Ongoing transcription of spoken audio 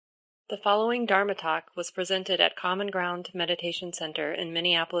The following Dharma talk was presented at Common Ground Meditation Center in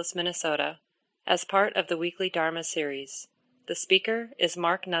Minneapolis, Minnesota, as part of the weekly Dharma series. The speaker is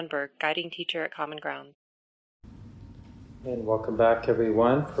Mark Nunberg, guiding teacher at Common Ground. And welcome back,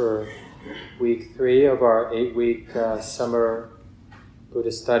 everyone, for week 3 of our 8-week summer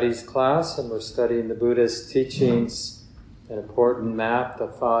Buddha Studies class. And we're studying the Buddha's teachings, an important map, the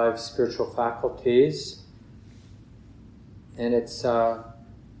 5 spiritual faculties. And it's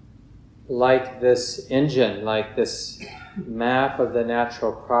like this engine, like this map of the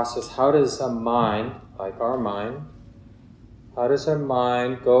natural process. How does a mind, like our mind, how does our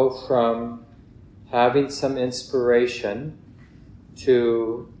mind go from having some inspiration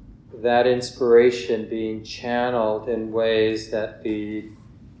to that inspiration being channeled in ways that lead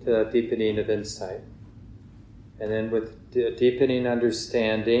to a deepening of insight? And then with deepening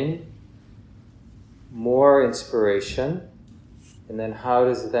understanding, more inspiration. And then how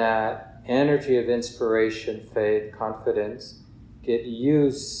does that energy of inspiration, faith, confidence get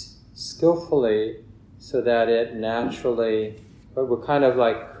used skillfully so that it naturally, but we're kind of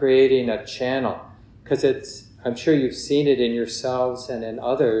like creating a channel. Because it's, I'm sure you've seen it in yourselves and in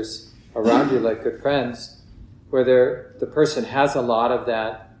others around you, like good friends, where the person has a lot of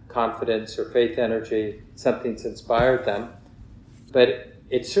that confidence or faith energy, something's inspired them, but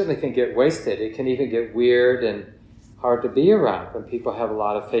it certainly can get wasted. It can even get weird and hard to be around when people have a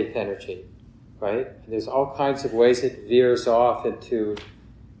lot of faith energy, right? And there's all kinds of ways it veers off into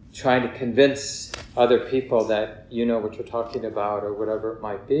trying to convince other people that you know what you're talking about or whatever it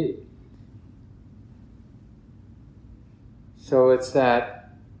might be. So it's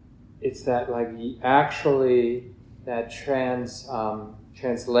that like actually that translation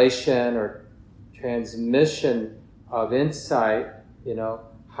or transmission of insight, you know,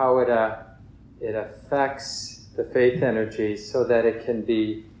 how it affects the faith energy so that it can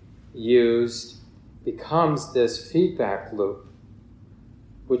be used, becomes this feedback loop,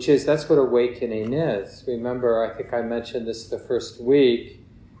 that's what awakening is. Remember, I think I mentioned this the first week,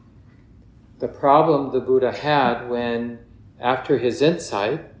 the problem the Buddha had when, after his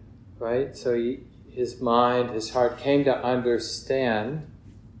insight, right, so his mind, his heart came to understand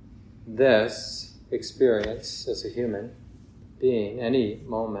this experience as a human being, any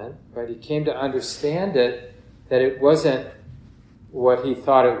moment, right, he came to understand it, that it wasn't what he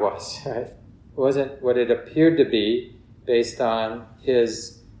thought it was, right? It wasn't what it appeared to be based on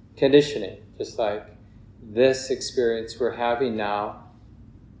his conditioning. Just like this experience we're having now,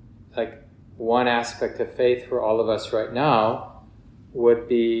 like one aspect of faith for all of us right now would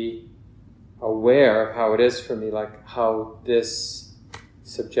be aware of how it is for me, like how this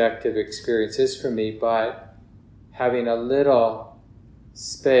subjective experience is for me, but having a little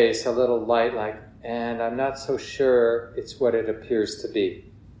space, a little light, like, and I'm not so sure it's what it appears to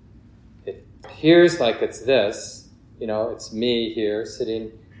be. It appears like it's this, you know, it's me here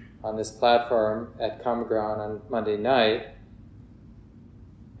sitting on this platform at Common Ground on Monday night,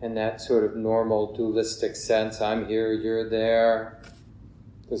 in that sort of normal dualistic sense, I'm here, you're there,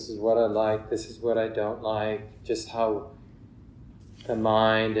 this is what I like, this is what I don't like, just how the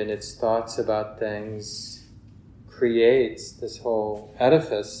mind and its thoughts about things creates this whole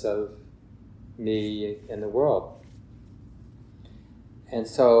edifice of me and the world. And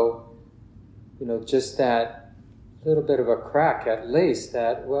so, you know, just that little bit of a crack, at least,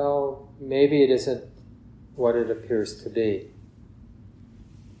 that, well, maybe it isn't what it appears to be.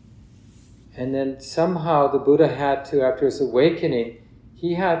 And then somehow the Buddha had to, after his awakening,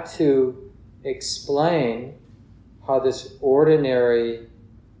 he had to explain how this ordinary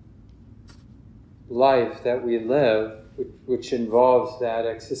life that we live, which involves that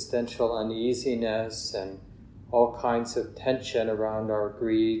existential uneasiness and all kinds of tension around our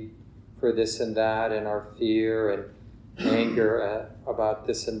greed for this and that, and our fear and anger about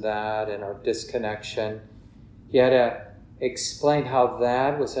this and that, and our disconnection. He had to explain how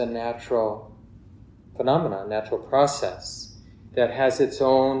that was a natural phenomenon, natural process that has its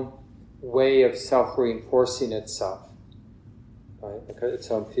own way of self-reinforcing itself, right? Its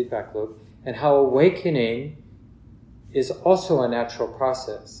own feedback loop, and how awakening is also a natural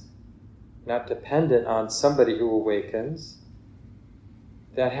process, not dependent on somebody who awakens,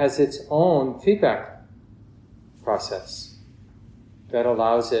 that has its own feedback process that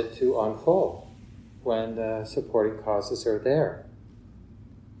allows it to unfold when the supporting causes are there.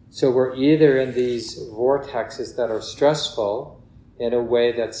 So we're either in these vortexes that are stressful in a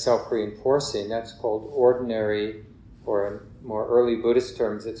way that's self-reinforcing, that's called ordinary, or in more early Buddhist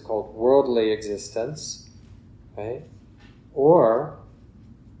terms, it's called worldly existence, right? Or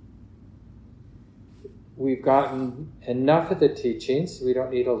we've gotten enough of the teachings, we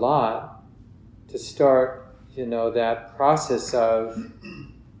don't need a lot, to start, that process of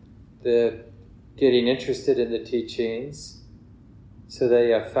the getting interested in the teachings so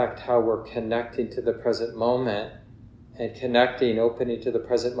they affect how we're connecting to the present moment and opening to the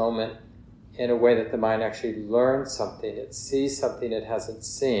present moment in a way that the mind actually learns something. It sees something it hasn't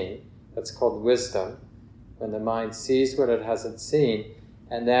seen. That's called wisdom. When the mind sees what it hasn't seen,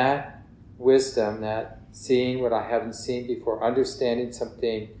 and that wisdom, that seeing what I haven't seen before, understanding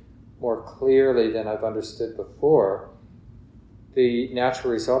something more clearly than I've understood before, the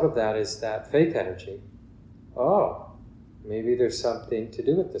natural result of that is that faith energy. Oh, maybe there's something to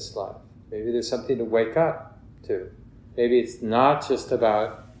do with this life. Maybe there's something to wake up to. Maybe it's not just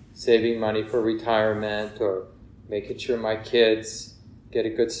about saving money for retirement or making sure my kids get a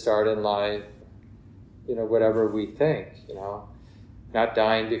good start in life, whatever we think, not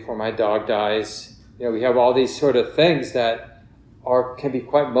dying before my dog dies. We have all these sort of things that can be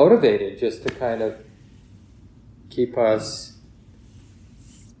quite motivated just to kind of keep us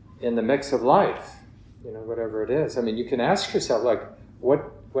in the mix of life, whatever it is. I mean, you can ask yourself, like,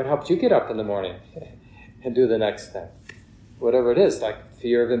 what helped you get up in the morning and do the next thing? Whatever it is, like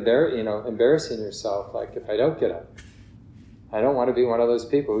fear of embarrassing yourself, like if I don't get up. I don't want to be one of those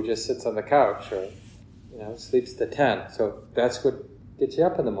people who just sits on the couch or, sleeps to 10. So that's what gets you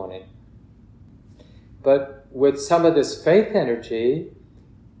up in the morning. But with some of this faith energy,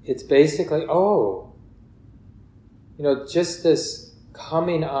 it's basically, just this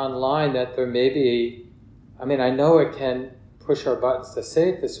coming online that there may be, I know it can push our buttons to say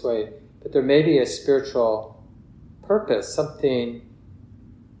it this way, but there may be a spiritual purpose, something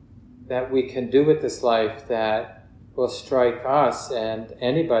that we can do with this life that will strike us and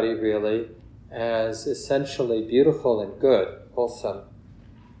anybody really as essentially beautiful and good, wholesome,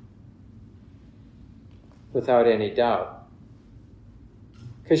 without any doubt.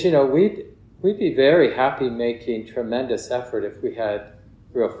 Because, we'd be very happy making tremendous effort if we had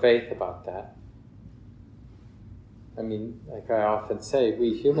real faith about that. Like I often say,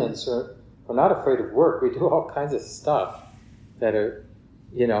 we humans we're not afraid of work. We do all kinds of stuff that are,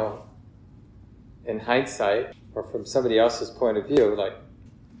 in hindsight, or from somebody else's point of view, like,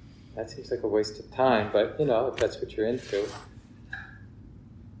 that seems like a waste of time, but, if that's what you're into.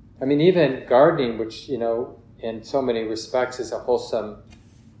 Even gardening, which, in so many respects is a wholesome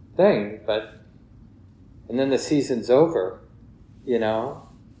thing, and then the season's over,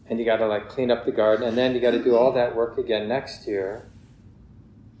 and you got to clean up the garden, and then you got to do all that work again next year.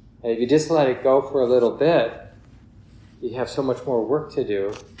 And if you just let it go for a little bit, you have so much more work to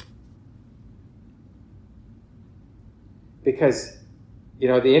do. Because,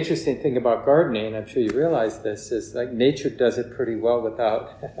 the interesting thing about gardening, and I'm sure you realize this, is nature does it pretty well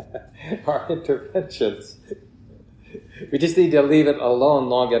without our interventions. We just need to leave it alone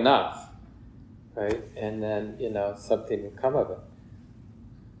long enough, right? And then, something will come of it.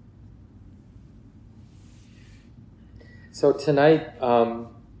 So tonight, we'll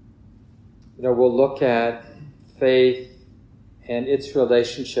look at faith and its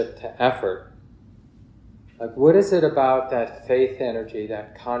relationship to effort. What is it about that faith energy,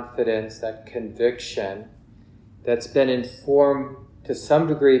 that confidence, that conviction that's been informed to some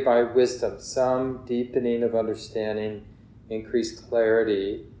degree by wisdom, some deepening of understanding, increased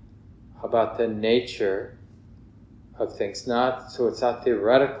clarity about the nature of things? So it's not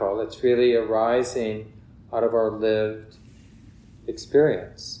theoretical, it's really arising out of our lived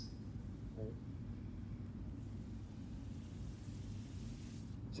experience.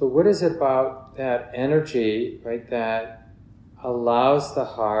 So what is it about that energy, right, that allows the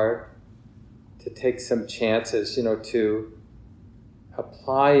heart to take some chances, to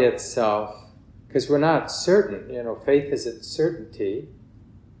apply itself? Because we're not certain, faith isn't certainty,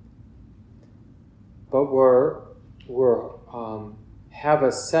 but we're have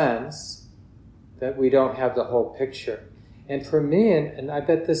a sense that we don't have the whole picture. And for me, and I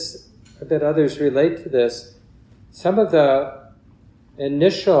bet others relate to this, some of the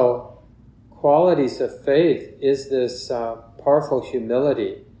initial qualities of faith is this powerful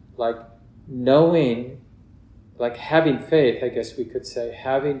humility, knowing, having faith, I guess we could say,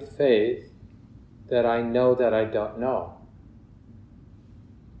 having faith that I know that I don't know.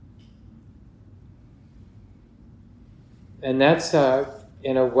 And that's,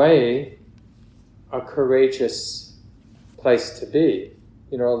 in a way, a courageous place to be.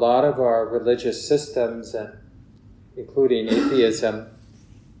 A lot of our religious systems, and including atheism,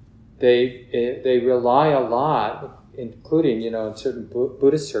 they rely a lot, including, in certain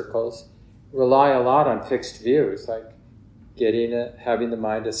Buddhist circles, rely a lot on fixed views, having the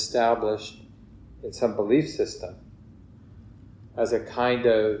mind established in some belief system as a kind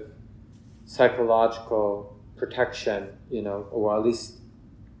of psychological protection, or at least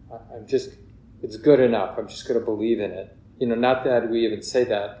it's good enough, I'm just going to believe in it. Not that we even say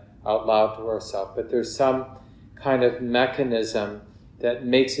that out loud to ourselves, but there's some kind of mechanism that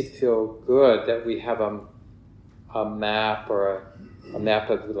makes it feel good that we have a map, or a map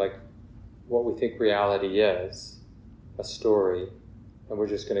of like what we think reality is, a story, and we're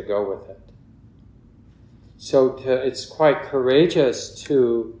just going to go with it. So it's quite courageous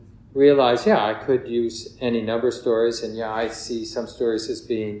to realize, I could use any number of stories, and I see some stories as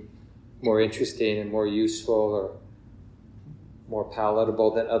being more interesting and more useful or more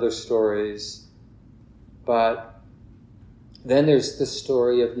palatable than other stories. But then there's the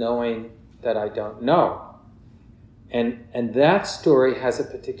story of knowing that I don't know. And that story has a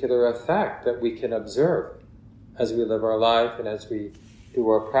particular effect that we can observe as we live our life and as we do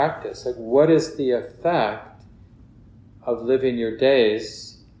our practice. Like, what is the effect of living your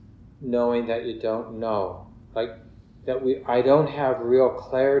days knowing that you don't know? Like, I don't have real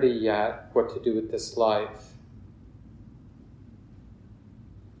clarity yet what to do with this life.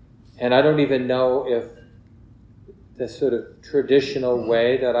 And I don't even know if the sort of traditional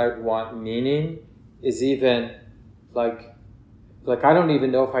way that I'd want meaning is even like I don't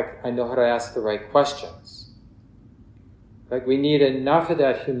even know if I know how to ask the right questions. Like, we need enough of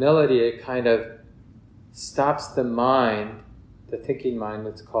that humility, it kind of stops the mind, the thinking mind,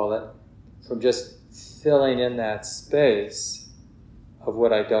 let's call it, from just filling in that space of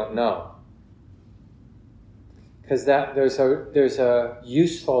what I don't know. Because there's a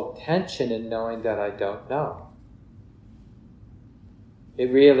useful tension in knowing that I don't know.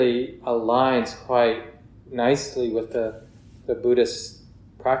 It really aligns quite nicely with the Buddhist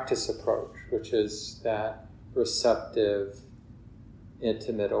practice approach, which is that receptive,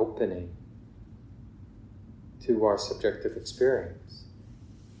 intimate opening to our subjective experience.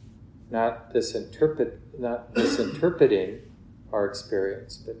 Not this interpreting our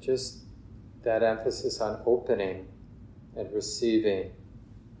experience, but just that emphasis on opening and receiving,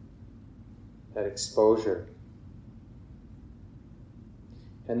 that exposure.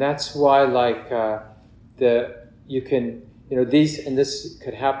 And that's why, this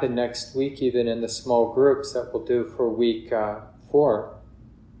could happen next week, even in the small groups that we'll do for week 4.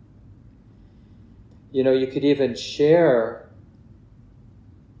 You could even share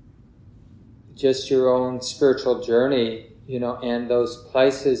just your own spiritual journey, and those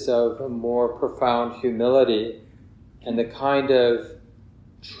places of a more profound humility and the kind of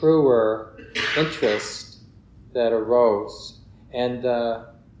truer interest that arose, and the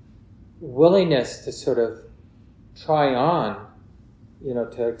willingness to sort of try on,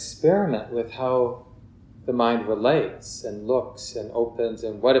 to experiment with how the mind relates and looks and opens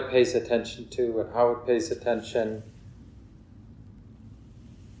and what it pays attention to and how it pays attention.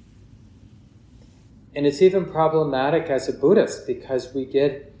 And it's even problematic as a Buddhist because we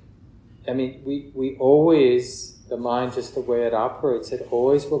always, the mind, just the way it operates, it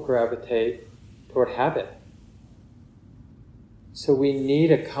always will gravitate toward habit. So we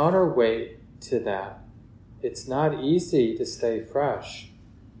need a counterweight to that. It's not easy to stay fresh.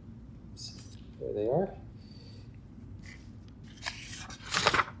 There they are.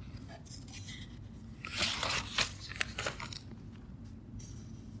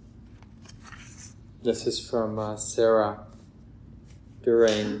 This is from Sarah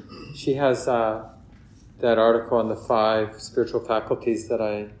During. She has that article on the 5 spiritual faculties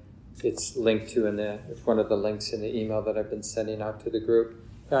that it's linked to it's one of the links in the email that I've been sending out to the group.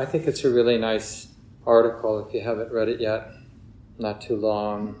 Yeah, I think it's a really nice article if you haven't read it yet. Not too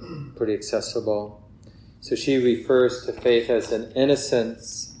long, pretty accessible. So she refers to faith as an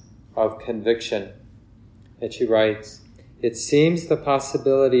innocence of conviction. And she writes, "It seems the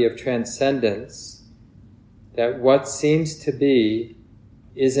possibility of transcendence, that what seems to be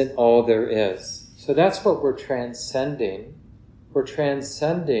isn't all there is." So that's what we're transcending. We're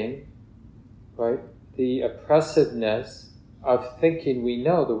transcending, right, the oppressiveness of thinking we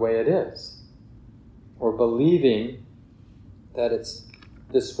know the way it is, or believing that it's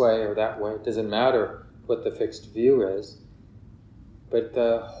this way or that way. It doesn't matter what the fixed view is, but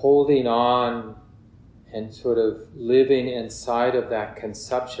the holding on and sort of living inside of that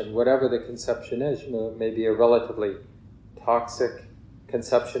conception, whatever the conception is, it may be a relatively toxic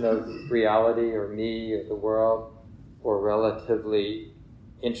conception of reality or me or the world, or relatively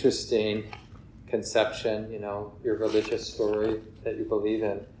interesting conception, your religious story that you believe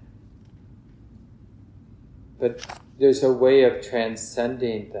in. But there's a way of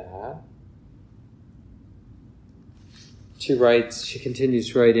transcending that. She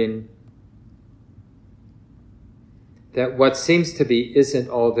continues writing, that what seems to be isn't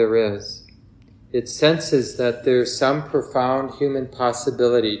all there is. It senses that there's some profound human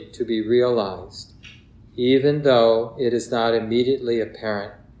possibility to be realized, even though it is not immediately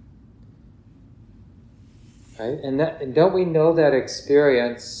apparent. Right? And don't we know that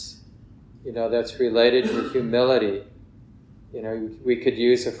experience, that's related to humility? We could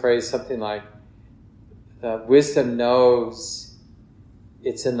use a phrase something like, wisdom knows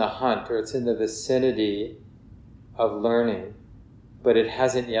it's in the hunt, or it's in the vicinity of learning, but it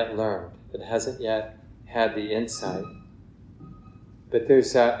hasn't yet learned. It hasn't yet had the insight. But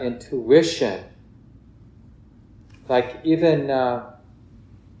there's intuition. Like even,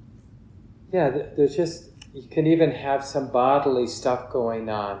 there's just, you can even have some bodily stuff going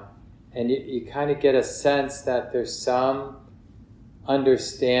on. And you kind of get a sense that there's some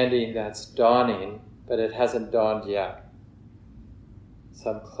understanding that's dawning, but it hasn't dawned yet.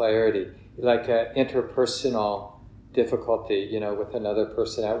 Some clarity. Like an interpersonal difficulty, with another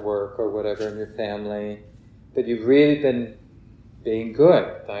person at work or whatever in your family. But you've really been being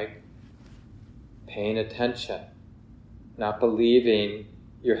good, like paying attention, not believing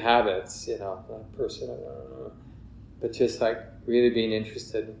your habits, that person, but just like really being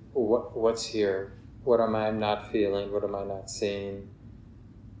interested in what's here, what am I not feeling, what am I not seeing.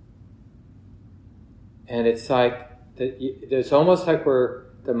 And it's like, there's almost like where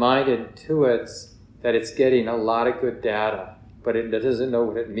the mind intuits that it's getting a lot of good data, but it doesn't know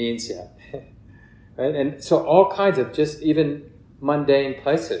what it means yet. Right? And so all kinds of just even mundane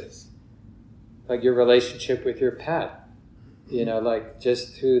places, like your relationship with your pet, like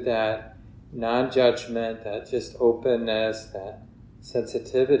just through that non-judgment, that just openness, that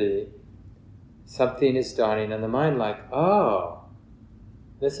sensitivity, something is dawning in the mind like, oh,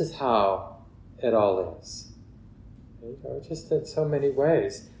 this is how it all is. Just in so many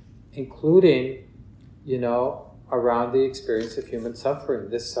ways, including around the experience of human suffering,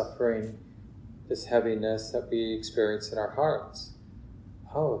 this heaviness that we experience in our hearts.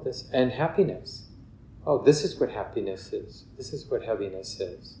 Oh, and happiness. Oh, this is what happiness is. This is what heaviness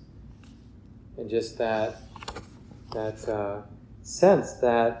is. And just that sense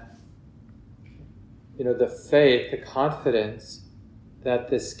that, the faith, the confidence that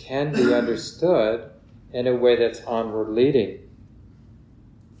this can be understood in a way that's onward leading.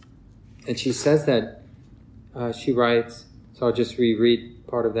 And she says that, she writes, so I'll just reread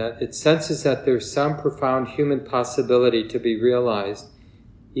part of that. It senses that there's some profound human possibility to be realized,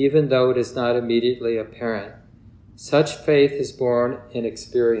 even though it is not immediately apparent. Such faith is born in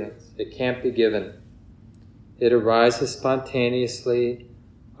experience. It can't be given. It arises spontaneously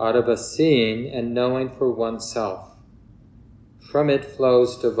out of a seeing and knowing for oneself. From it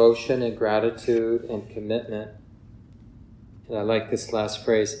flows devotion and gratitude and commitment. And I like this last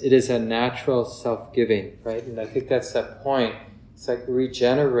phrase. It is a natural self-giving, right? And I think that's that point. It's like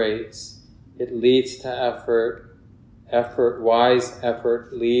regenerates. It leads to effort. Wise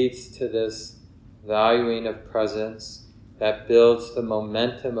effort leads to this valuing of presence that builds the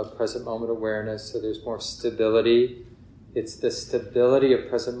momentum of present moment awareness, so there's more stability. It's the stability of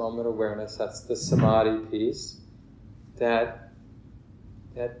present moment awareness, that's the samadhi piece, that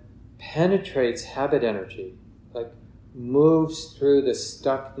penetrates habit energy, like moves through the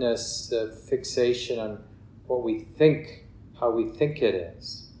stuckness, the fixation on what we think, how we think it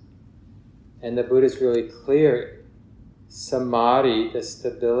is. And the Buddha's really clear. Samadhi, the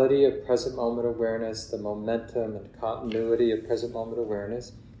stability of present moment awareness, the momentum and continuity of present moment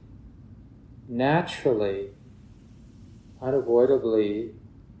awareness, naturally, unavoidably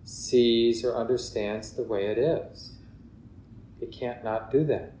sees or understands the way it is. It can't not do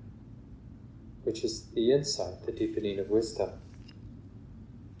that, which is the insight, the deepening of wisdom.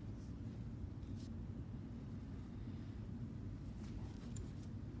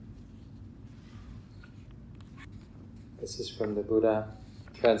 This is from the Buddha,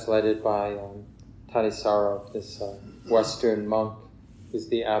 translated by Thanisaro, this Western monk, who's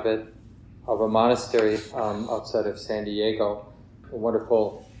the abbot of a monastery outside of San Diego, a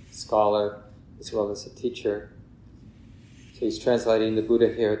wonderful scholar as well as a teacher. So he's translating the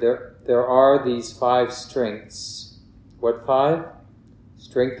Buddha here. There are these 5 strengths. What 5?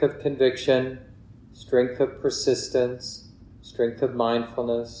 Strength of conviction, strength of persistence, strength of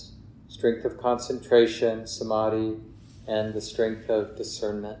mindfulness, strength of concentration, samadhi, and the strength of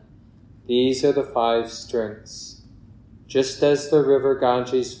discernment. These are the 5 strengths. Just as the river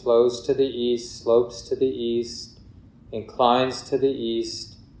Ganges flows to the east, slopes to the east, inclines to the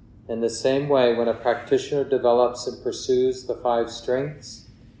east, in the same way, when a practitioner develops and pursues the 5 strengths,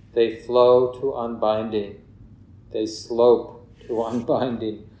 they flow to unbinding. They slope to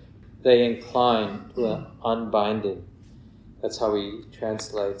unbinding. They incline to unbinding. That's how he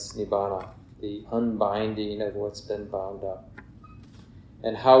translates nibbana, the unbinding of what's been bound up.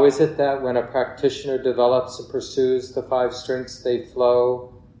 And how is it that when a practitioner develops and pursues the 5 strengths, they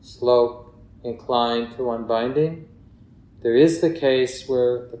flow, slope, incline to unbinding? There is the case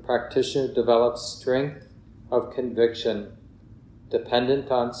where the practitioner develops strength of conviction,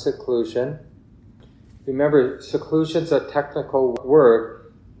 dependent on seclusion. Remember, seclusion's a technical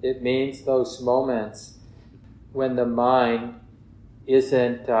word. It means those moments when the mind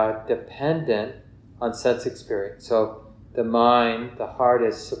isn't dependent on sense experience. So the mind, the heart,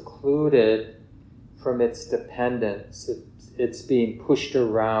 is secluded from its dependence. It's being pushed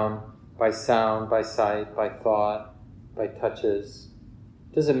around by sound, by sight, by thought, by touches.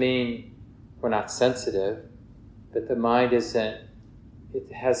 Doesn't mean we're not sensitive, but the mind isn't,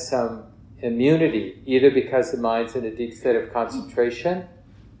 it has some immunity, either because the mind's in a deep state of concentration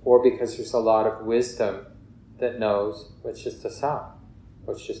or because there's a lot of wisdom that knows what's just a sound,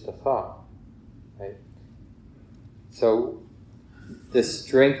 what's just a thought, right? So the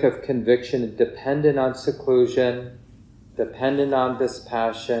strength of conviction is dependent on seclusion, dependent on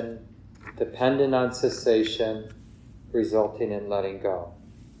dispassion, dependent on cessation, resulting in letting go.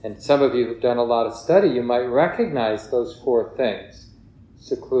 And some of you who've done a lot of study, you might recognize those 4 things: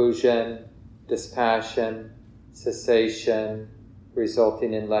 seclusion, dispassion, cessation,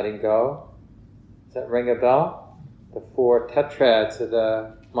 resulting in letting go. Does that ring a bell? The 4 tetrads of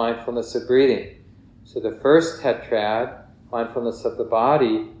the mindfulness of breathing. So the first tetrad, mindfulness of the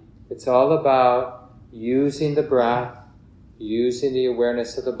body, it's all about using the breath, using the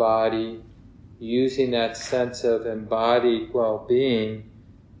awareness of the body, using that sense of embodied well-being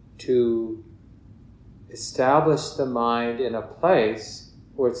to establish the mind in a place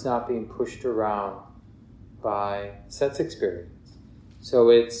where it's not being pushed around by sense experience. So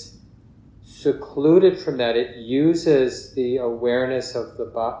it's secluded from that. It uses the awareness of the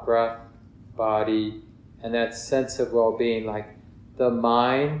breath, body, and that sense of well-being, like the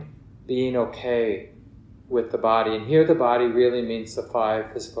mind being okay with the body. And here the body really means the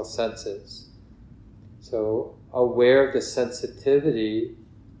 5 physical senses. So aware of the sensitivity,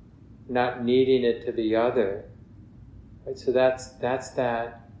 not needing it to be other. Right? So that's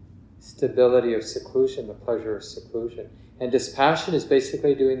that stability of seclusion, the pleasure of seclusion. And dispassion is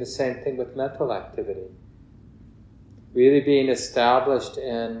basically doing the same thing with mental activity. Really being established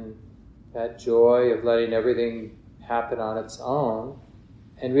in that joy of letting everything happen on its own,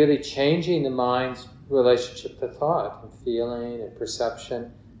 and really changing the mind's relationship to thought and feeling and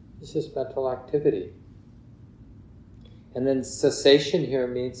perception. It's just mental activity. And then cessation here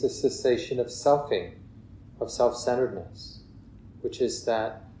means the cessation of selfing, of self-centeredness, which is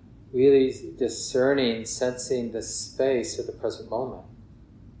that really discerning, sensing the space of the present moment,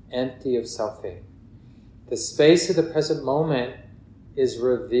 empty of selfing. The space of the present moment is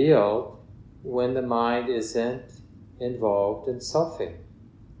revealed when the mind isn't involved in selfing.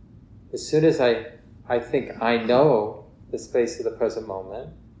 As soon as I think I know the space of the present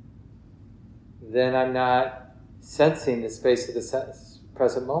moment, then I'm not sensing the space of the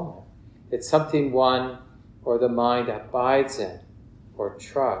present moment. It's something one or the mind abides in, or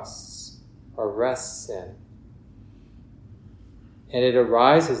trusts, or rests in. And it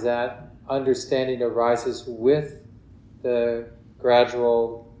arises, that understanding arises with the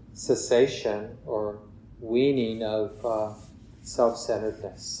gradual cessation or weaning of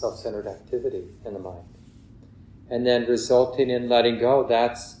self-centeredness, self-centered activity in the mind. And then resulting in letting go,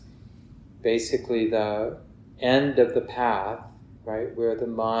 that's basically the end of the path, right, where the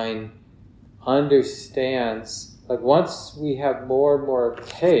mind understands, like once we have more and more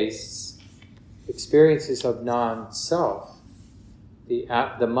tastes, experiences of non-self,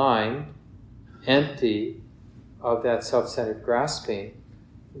 the mind empty of that self-centered grasping,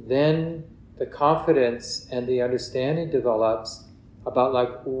 then the confidence and the understanding develops about, like,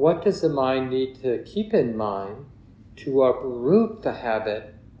 what does the mind need to keep in mind to uproot the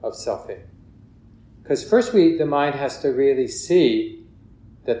habit of selfing? Because first the mind has to really see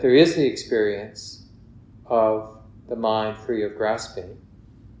that there is the experience of the mind free of grasping.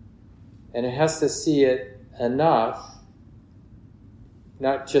 And it has to see it enough,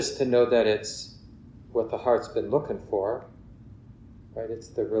 not just to know that it's what the heart's been looking for, right? It's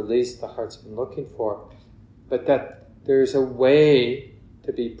the release the heart's been looking for, but that there's a way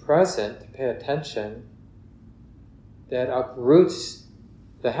to be present, to pay attention, that uproots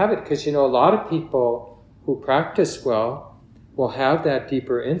the habit. Because, a lot of people who practice well will have that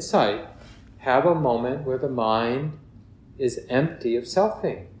deeper insight, have a moment where the mind is empty of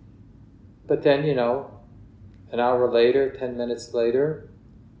selfing. But then, an hour later, 10 minutes later,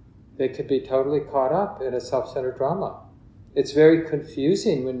 they could be totally caught up in a self-centered drama. it's very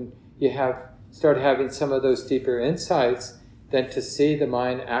confusing when you start having some of those deeper insights than to see the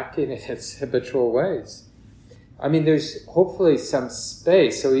mind acting in its habitual ways. I mean, there's hopefully some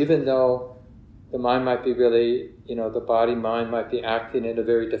space, so even though the mind might be really, the body-mind might be acting in a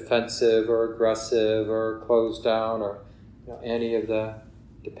very defensive or aggressive or closed down or any of the,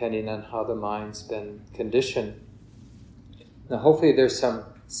 depending on how the mind's been conditioned. Now hopefully there's some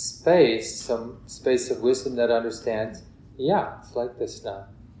space of wisdom that understands, yeah, it's like this now.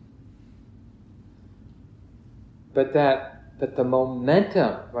 But the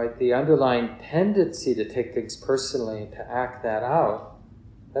momentum, right, the underlying tendency to take things personally and to act that out,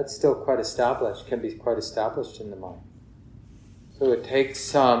 that's still quite established, can be quite established in the mind. So it takes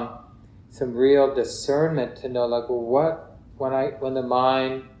some real discernment to know, like, well,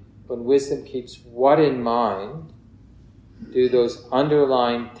 when wisdom keeps what in mind, does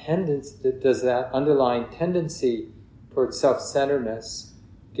that underlying tendency towards self-centeredness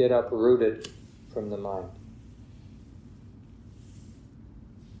get uprooted from the mind?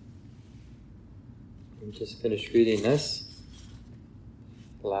 Let me just finish reading this.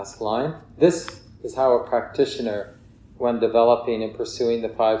 The last line. This is how a practitioner, when developing and pursuing the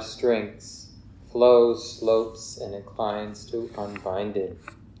 5 strengths, flows, slopes, and inclines to unbinding.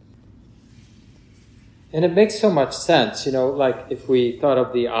 And it makes so much sense, like if we thought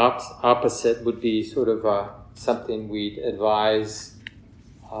of the opposite would be sort of something we'd advise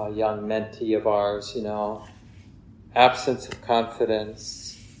a young mentee of ours, absence of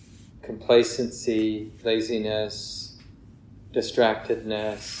confidence, complacency, laziness,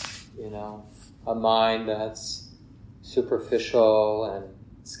 distractedness, a mind that's superficial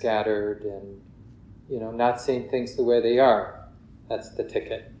and scattered and, not seeing things the way they are. That's the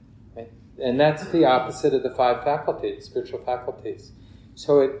ticket, right? And that's the opposite of the 5 faculties, spiritual faculties.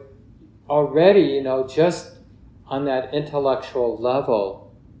 So it already, just on that intellectual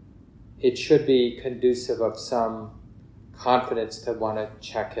level, it should be conducive of some confidence to want to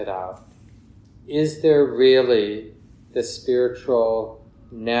check it out. Is there really the spiritual,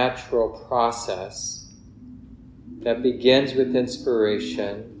 natural process that begins with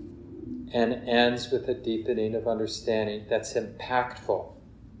inspiration and ends with a deepening of understanding that's impactful?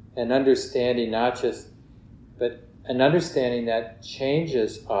 An understanding but an understanding that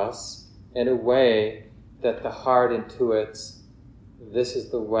changes us in a way that the heart intuits, this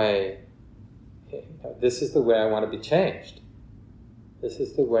is the way I want to be changed. This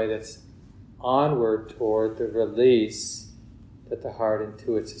is the way that's onward toward the release that the heart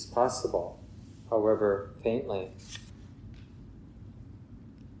intuits is possible, however faintly.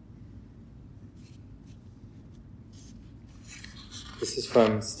 This is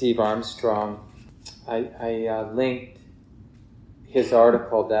from Steve Armstrong. I linked his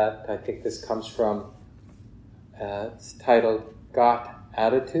article that I think this comes from. It's titled "Got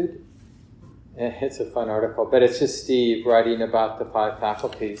Attitude." And it's a fun article, but it's just Steve writing about the 5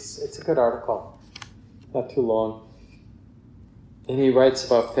 faculties. It's a good article, not too long. And he writes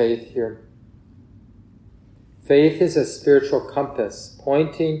about faith here. Faith is a spiritual compass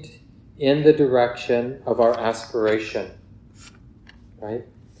pointing in the direction of our aspiration. Right?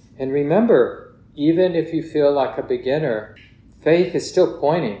 And remember, even if you feel like a beginner, faith is still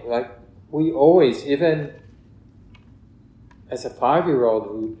pointing. Like we always, even as a 5-year-old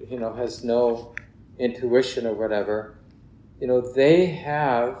who, has no intuition or whatever, they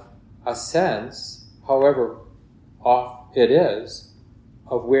have a sense, however off it is,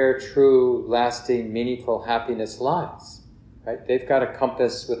 of where true, lasting, meaningful happiness lies. Right? They've got a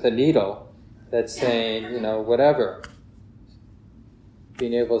compass with a needle that's saying, whatever.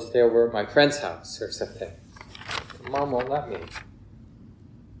 Being able to stay over at my friend's house or something. Mom won't let me.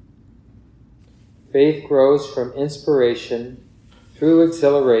 Faith grows from inspiration through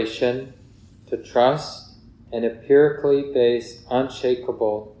exhilaration to trust and empirically based,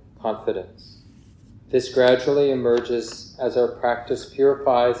 unshakable confidence. This gradually emerges as our practice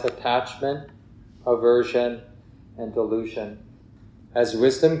purifies attachment, aversion, and delusion. As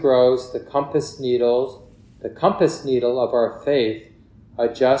wisdom grows, the compass needle of our faith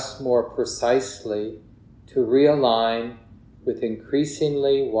adjusts more precisely to realign with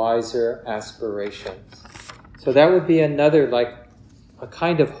increasingly wiser aspirations. So that would be another, like a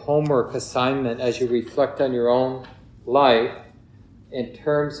kind of homework assignment as you reflect on your own life in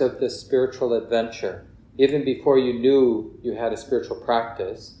terms of the spiritual adventure. Even before you knew you had a spiritual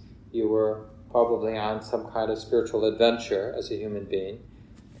practice, you were probably on some kind of spiritual adventure as a human being.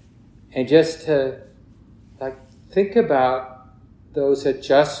 And just to think about those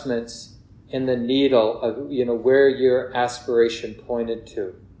adjustments in the needle of, where your aspiration pointed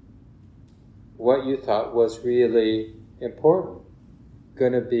to. What you thought was really important,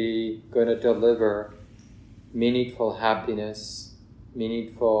 going to deliver meaningful happiness,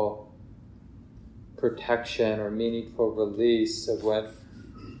 meaningful protection, or meaningful release of what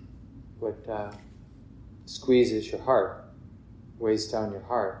squeezes your heart, weighs down your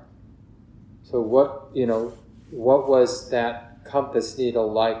heart. So what was that compass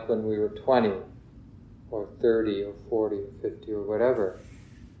needle like when we were 20, or 30, or 40, or 50, or whatever,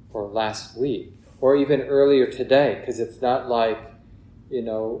 or last week, or even earlier today? Because it's not like,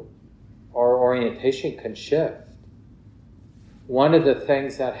 our orientation can shift. One of the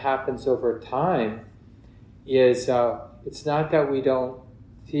things that happens over time is it's not that we don't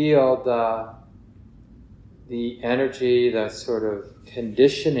feel the energy, the sort of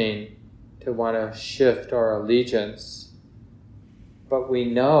conditioning to want to shift our allegiance, but we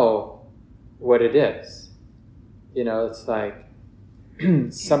know what it is. It's like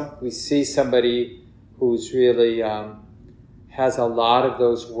we see somebody who's really has a lot of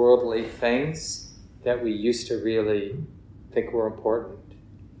those worldly things that we used to really think were important.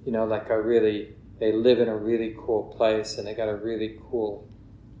 They live in a really cool place, and they got a really cool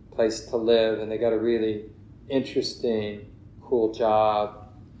place to live, and they got a really interesting, cool job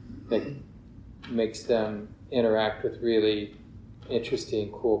that makes them interact with really interesting,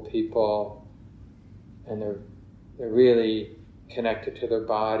 cool people, and they're really connected to their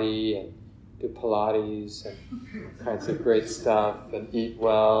body and do Pilates and kinds of great stuff, and eat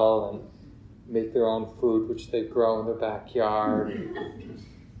well and make their own food, which they grow in their backyard.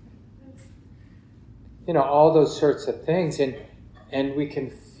 All those sorts of things, and we can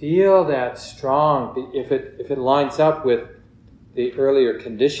feel that strong if it lines up with the earlier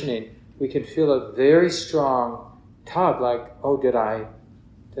conditioning. We can feel a very strong tug, like, oh, did I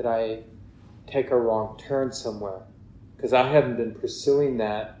take a wrong turn somewhere? Because I haven't been pursuing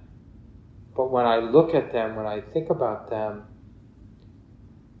that. But when I look at them, when I think about them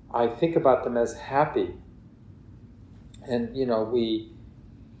as happy. And, we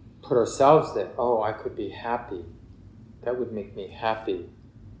put ourselves there. Oh, I could be happy. That would make me happy.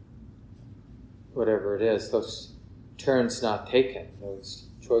 Whatever it is, those turns not taken, those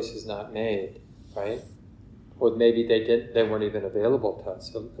choices not made, right? Or maybe they weren't even available to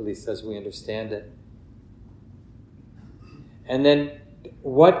us, at least as we understand it. And then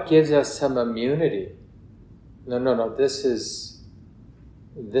what gives us some immunity? No, this is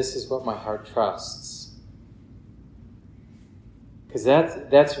what my heart trusts. Because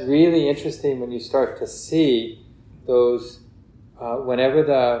that's really interesting when you start to see those, whenever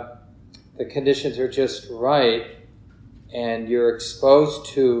the conditions are just right, and you're exposed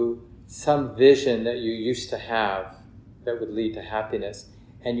to some vision that you used to have that would lead to happiness,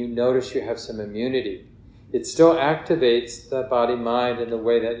 and you notice you have some immunity. It still activates the body-mind in the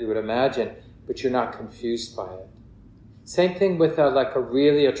way that you would imagine, but you're not confused by it. Same thing with a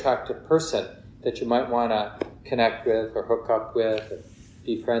really attractive person that you might want to connect with or hook up with or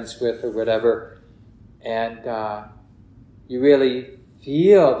be friends with or whatever. And you really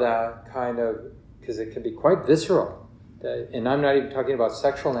feel that kind of, because it can be quite visceral. And I'm not even talking about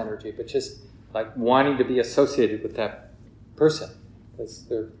sexual energy, but just like wanting to be associated with that person. That's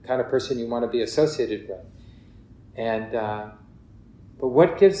the kind of person you want to be associated with. And but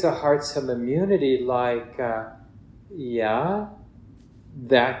what gives the heart some immunity?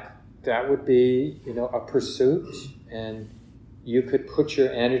 That would be a pursuit, and you could put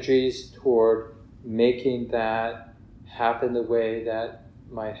your energies toward making that happen the way that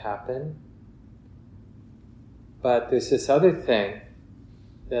might happen. But there's this other thing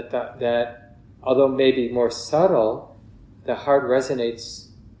that although maybe more subtle, the heart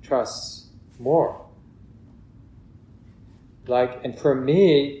trusts more. And for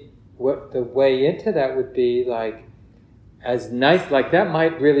me, what the way into that would be as nice, that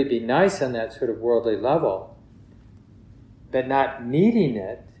might really be nice on that sort of worldly level, but not needing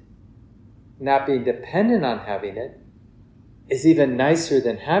it, not being dependent on having it, is even nicer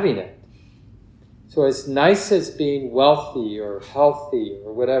than having it. So as nice as being wealthy or healthy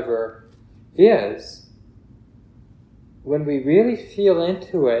or whatever is, when we really feel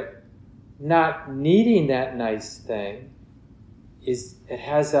into it, not needing that nice thing, it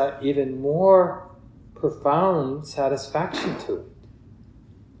has an even more profound satisfaction to it.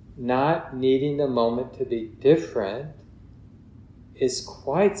 Not needing the moment to be different is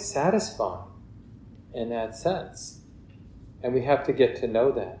quite satisfying in that sense. And we have to get to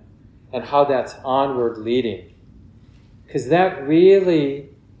know that and how that's onward leading. Because that really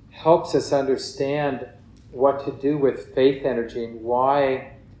helps us understand what to do with faith energy and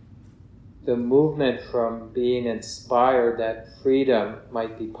why the movement from being inspired that freedom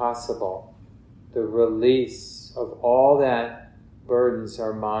might be possible, the release release of all that burdens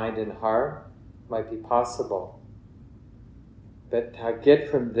our mind and heart might be possible. But to get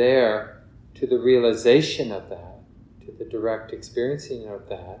from there to the realization of that, to the direct experiencing of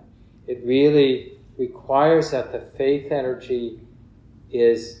that, it really requires that the faith energy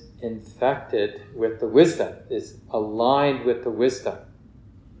is infected with the wisdom, is aligned with the wisdom,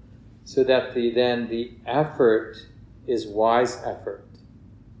 so that the effort is wise effort.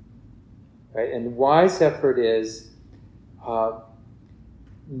 Right? And wise effort is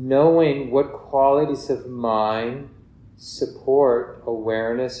knowing what qualities of mind support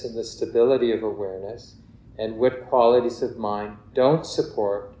awareness and the stability of awareness, and what qualities of mind don't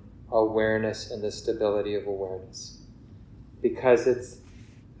support awareness and the stability of awareness. Because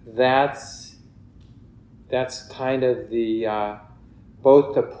that's kind of the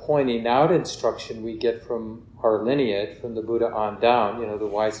both the pointing out instruction we get from our lineage, from the Buddha on down, the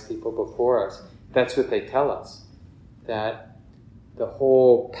wise people before us. That's what they tell us, that the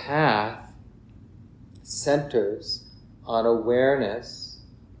whole path centers on awareness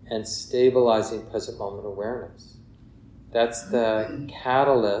and stabilizing present moment awareness. That's the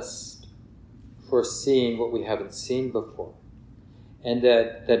catalyst for seeing what we haven't seen before. And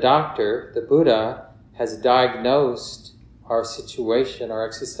the doctor, the Buddha, has diagnosed our situation, our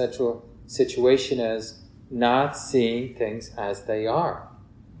existential situation, as not seeing things as they are,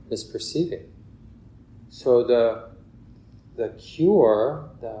 misperceiving. So the cure,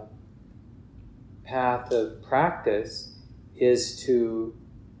 the path of practice, is to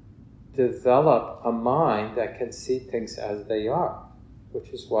develop a mind that can see things as they are, which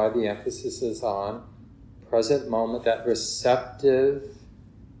is why the emphasis is on present moment, that receptive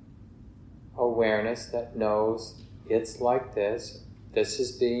awareness that knows it's like this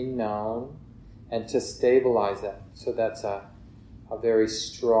is being known, and to stabilize that. So that's a very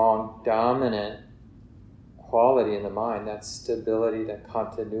strong, dominant quality in the mind, that stability, that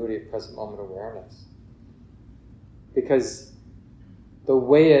continuity of present moment awareness. Because the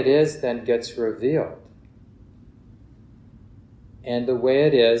way it is then gets revealed. And the way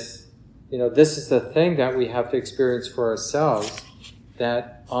it is, this is the thing that we have to experience for ourselves,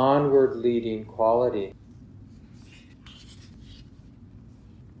 that onward leading quality.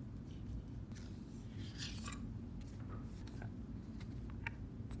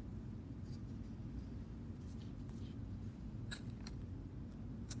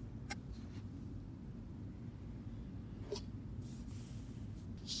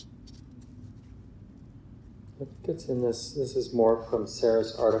 I think it's in this is more from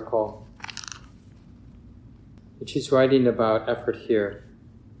Sarah's article. And she's writing about effort here.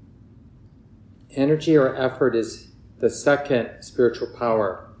 Energy or effort is the second spiritual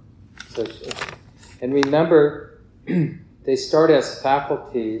power. And remember, they start as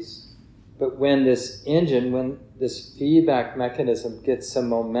faculties, but when this engine, when this feedback mechanism gets some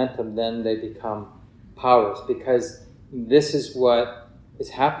momentum, then they become powers, because this is what is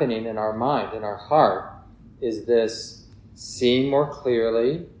happening in our mind, in our heart, is this seeing more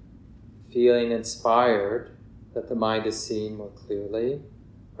clearly, feeling inspired that the mind is seeing more clearly,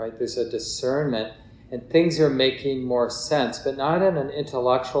 right? There's a discernment, and things are making more sense, but not on an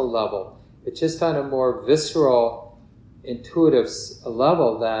intellectual level, but just on a more visceral, intuitive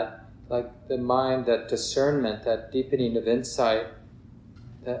level, that, like the mind, that discernment, that deepening of insight,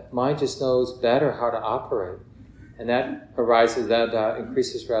 that mind just knows better how to operate. And that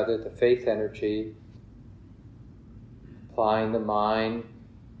increases the faith energy, applying the mind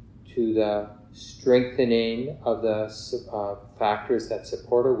to the strengthening of the factors that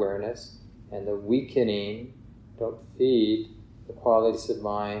support awareness, and the weakening, don't feed the qualities of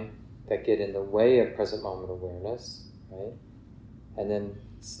mind that get in the way of present moment awareness, right? And then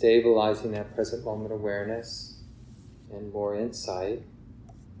stabilizing that present moment awareness and more insight.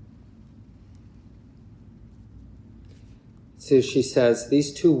 So she says,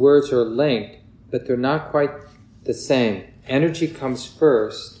 these two words are linked, but they're not quite the same. Energy comes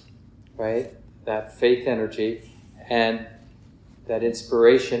first, right? That faith energy and that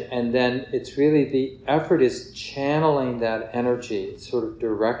inspiration, and then it's really the effort is channeling that energy, it's sort of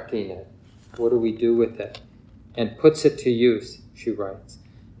directing it. What do we do with it? And puts it to use, she writes.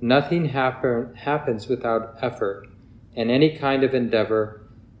 Nothing happens without effort in any kind of endeavor,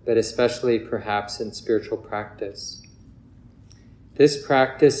 but especially perhaps in spiritual practice. This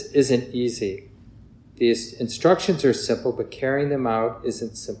practice isn't easy. These instructions are simple, but carrying them out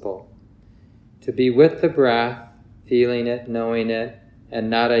isn't simple. To be with the breath, feeling it, knowing it, and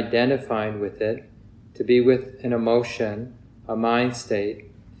not identifying with it. To be with an emotion, a mind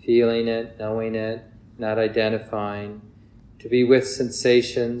state, feeling it, knowing it, not identifying. to be with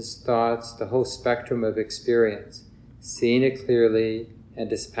sensations, thoughts, the whole spectrum of experience, seeing it clearly and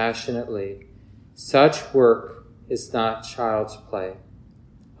dispassionately. Such work is not child's play.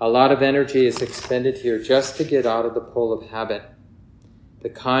 A lot of energy is expended here just to get out of the pull of habit, the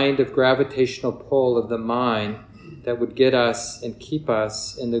kind of gravitational pull of the mind that would get us and keep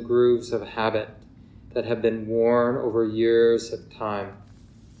us in the grooves of habit that have been worn over years of time,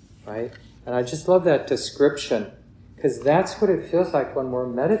 right? And I just love that description, because that's what it feels like when we're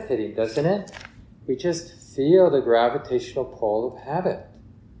meditating, doesn't it? We just feel the gravitational pull of habit.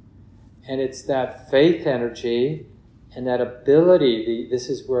 And it's that faith energy and that ability, this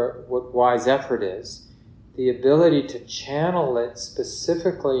is what wise effort is, the ability to channel it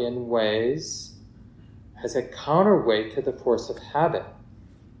specifically in ways as a counterweight to the force of habit.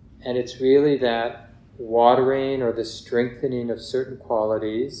 And it's really that watering or the strengthening of certain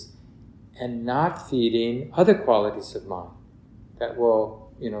qualities and not feeding other qualities of mind that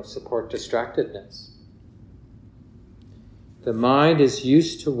will, support distractedness. The mind is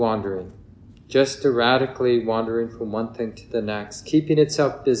used to wandering, just erratically wandering from one thing to the next, keeping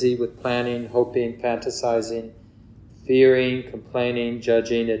itself busy with planning, hoping, fantasizing, fearing, complaining,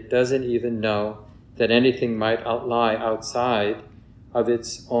 judging. It doesn't even know that anything might lie outside of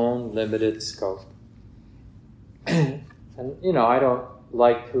its own limited scope. And, I don't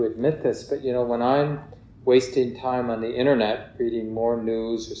like to admit this, but, when I'm wasting time on the internet reading more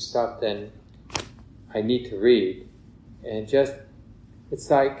news or stuff than I need to read, and it's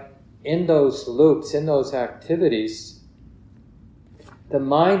like in those loops, in those activities, the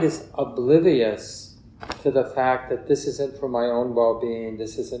mind is oblivious to the fact that this isn't for my own well-being,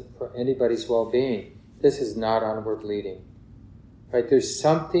 this isn't for anybody's well-being, this is not onward leading. Right? There's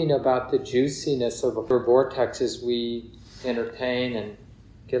something about the juiciness of the vortexes we entertain and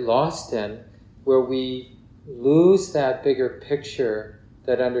get lost in, where we lose that bigger picture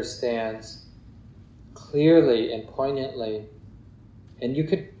that understands clearly and poignantly. And you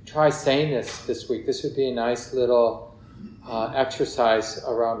could try saying this week. This would be a nice little exercise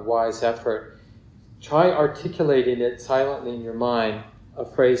around wise effort. Try articulating it silently in your mind, a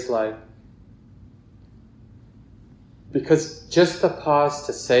phrase like, because just the pause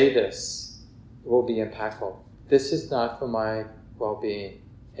to say this will be impactful. This is not for my well-being.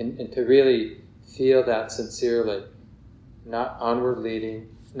 And to really feel that sincerely, not onward leading,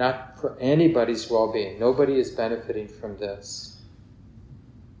 not for anybody's well-being. Nobody is benefiting from this.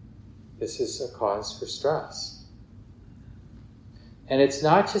 This is a cause for stress. And it's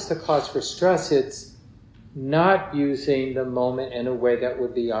not just a cause for stress, it's not using the moment in a way that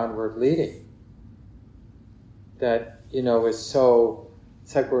would be onward leading. That, is so,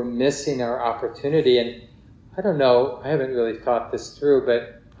 it's like we're missing our opportunity. And I don't know, I haven't really thought this through,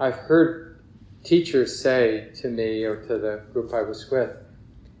 but I've heard teachers say to me or to the group I was with,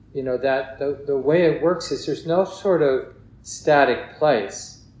 that the way it works is there's no sort of static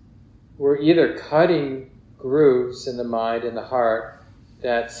place. We're either cutting grooves in the mind and the heart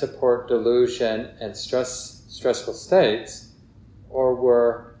that support delusion and stressful states, or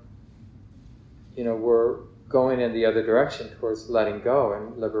we're going in the other direction towards letting go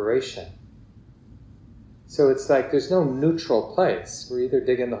and liberation. So it's like there's no neutral place. We're either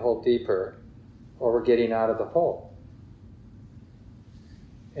digging the hole deeper or we're getting out of the hole.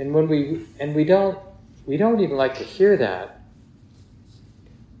 And we don't even like to hear that.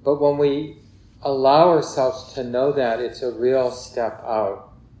 But when we allow ourselves to know that, it's a real step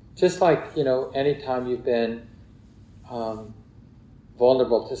out. Just like, anytime you've been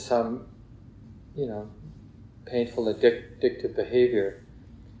vulnerable to some, painful addictive behavior,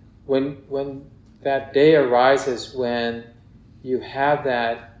 when that day arises when you have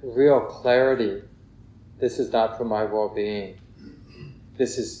that real clarity, this is not for my well-being,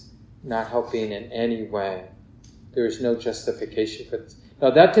 this is not helping in any way, there is no justification for this. Now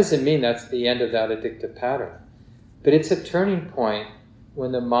that doesn't mean that's the end of that addictive pattern, but it's a turning point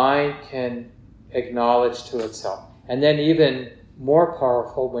when the mind can acknowledge to itself. And then even more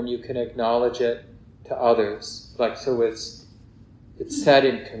powerful when you can acknowledge it to others. Like, so it's said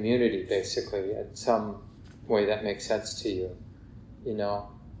in community, basically, in some way that makes sense to you.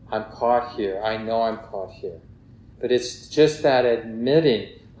 I'm caught here. I know I'm caught here. But it's just that admitting,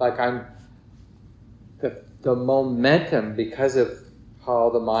 like the momentum, because of how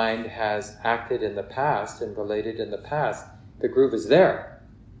the mind has acted in the past and related in the past, the groove is there.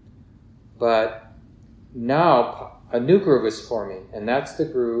 But now a new groove is forming, and that's the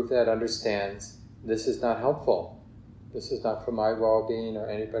groove that understands this is not helpful. This is not for my well-being or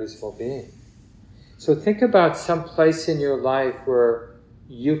anybody's well-being. So think about some place in your life where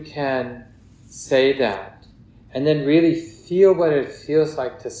you can say that. And then really feel what it feels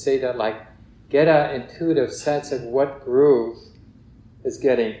like to say that, like, get an intuitive sense of what groove is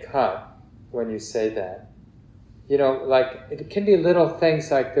getting cut when you say that. You know, like, it can be little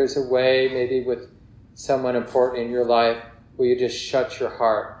things, like there's a way, maybe with someone important in your life, where you just shut your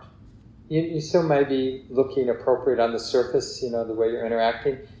heart. You still might be looking appropriate on the surface, you know, the way you're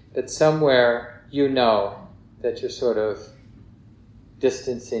interacting, but somewhere you know that you're sort of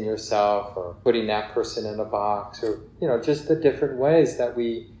distancing yourself or putting that person in a box, or, you know, just the different ways that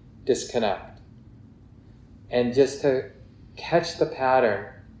we disconnect. And just to catch the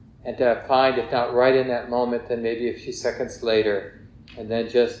pattern and to find, if not right in that moment, then maybe a few seconds later, and then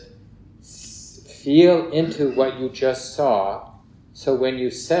just feel into what you just saw. So when you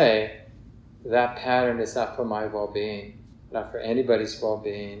say, that pattern is not for my well-being, not for anybody's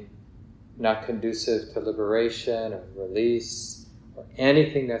well-being, not conducive to liberation or release or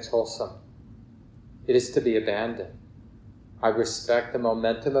anything that's wholesome, it is to be abandoned. I respect the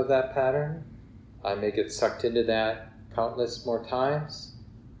momentum of that pattern. I may get sucked into that countless more times,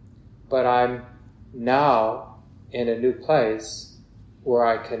 but I'm now in a new place where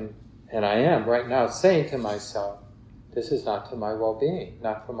I can, and I am right now, saying to myself, this is not to my well-being,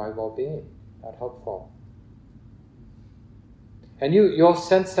 not for my well-being, not helpful. And you'll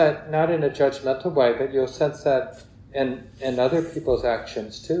sense that, not in a judgmental way, but you'll sense that in other people's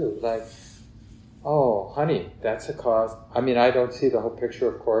actions too. Like, oh, honey, that's a cause. I mean, I don't see the whole picture,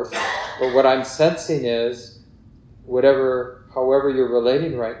 of course, but what I'm sensing is, however you're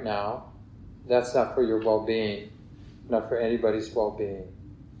relating right now, that's not for your well-being, not for anybody's well-being,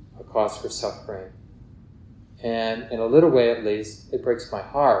 a cause for suffering. And in a little way, at least, it breaks my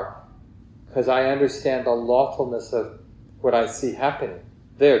heart, because I understand the lawfulness of what I see happening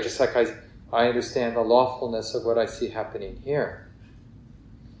there, just like I understand the lawfulness of what I see happening here.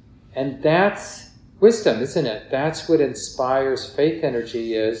 And that's wisdom, isn't it? That's what inspires faith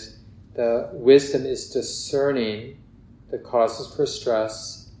energy is. The wisdom is discerning the causes for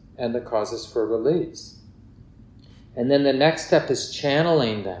stress and the causes for release. And then the next step is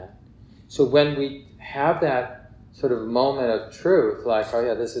channeling that. So when we have that sort of moment of truth, like, oh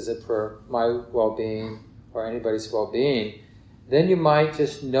yeah, this isn't for my well-being or anybody's well-being, then you might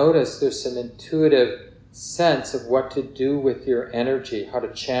just notice there's some intuitive sense of what to do with your energy, how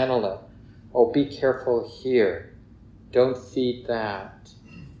to channel it. Oh, be careful here. Don't feed that.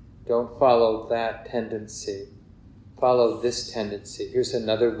 Don't follow that tendency. Follow this tendency. Here's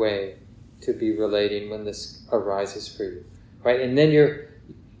another way to be relating when this arises for you. Right? And then you're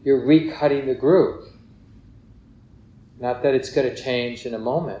recutting the groove. Not that it's going to change in a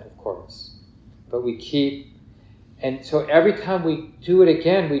moment, of course. But we keep... And so every time we do it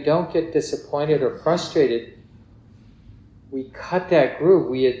again, we don't get disappointed or frustrated. We cut that groove.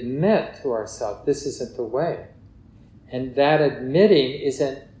 We admit to ourselves, this isn't the way. And that admitting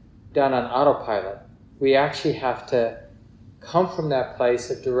isn't done on autopilot. We actually have to come from that place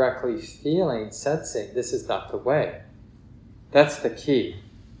of directly feeling, sensing, this is not the way. That's the key.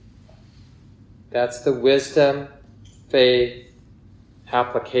 That's the wisdom, faith,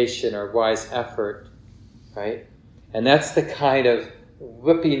 application, or wise effort, right? And that's the kind of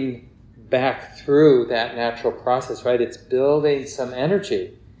whipping back through that natural process, right? It's building some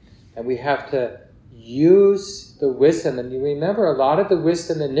energy. And we have to use the wisdom. And you remember, a lot of the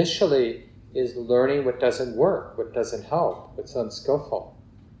wisdom initially is learning what doesn't work, what doesn't help, what's unskillful.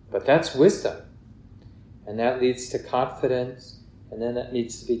 But that's wisdom. And that leads to confidence. And then that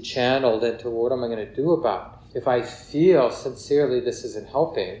needs to be channeled into, what am I going to do about it? If I feel sincerely this isn't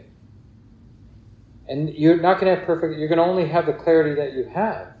helping, and you're not going to have perfect, you're going to only have the clarity that you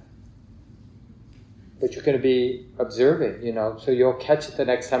have. But you're going to be observing, so you'll catch it the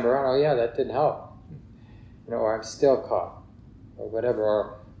next time around, oh yeah, that didn't help. Or I'm still caught, or whatever,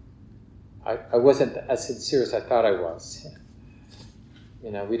 or I wasn't as sincere as I thought I was.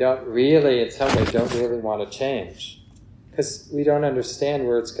 We don't really, in some ways, don't really want to change, because we don't understand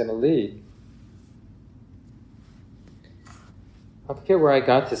where it's going to lead. I forget where I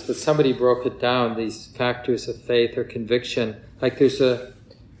got this, but somebody broke it down, these factors of faith or conviction. Like there's a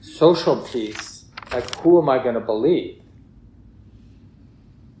social piece, like who am I going to believe?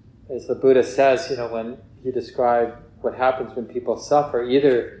 As the Buddha says, when he described what happens when people suffer,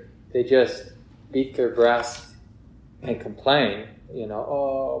 either they just beat their breast and complain,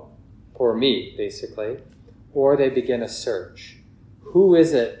 oh, poor me, basically, or they begin a search. Who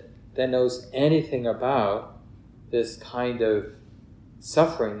is it that knows anything about this kind of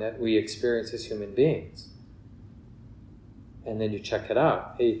suffering that we experience as human beings? And then you check it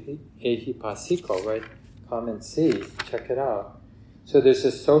out. Ehipassiko, right? Come and see, check it out. So there's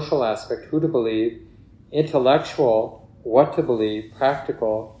this social aspect, who to believe. intellectual, what to believe,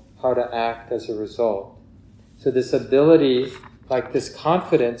 practical, how to act as a result. So this ability, like this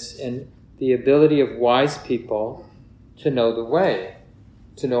confidence in the ability of wise people to know the way,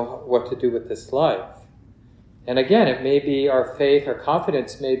 to know what to do with this life. And again, it may be our faith, our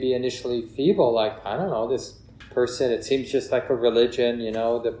confidence may be initially feeble, like, I don't know, this person, it seems just like a religion,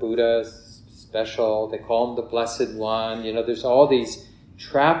 the Buddha's special, they call him the Blessed One, there's all these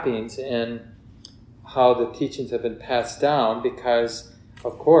trappings in how the teachings have been passed down because,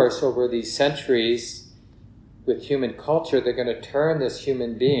 of course, over these centuries with human culture, they're going to turn this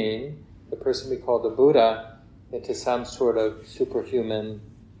human being, the person we call the Buddha, into some sort of superhuman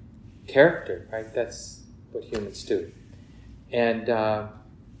character, right? That's what humans do. And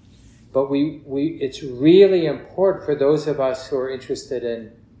but it's really important for those of us who are interested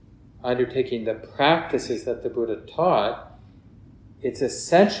in undertaking the practices that the Buddha taught. It's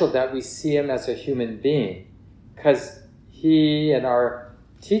essential that we see him as a human being, because he and our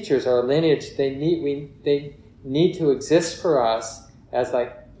teachers, our lineage, they need to exist for us as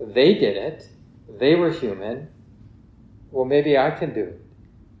like they did it, they were human. Well, maybe I can do it.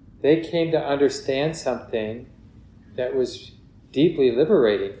 They came to understand something that was deeply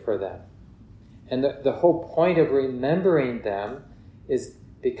liberating for them. And the whole point of remembering them is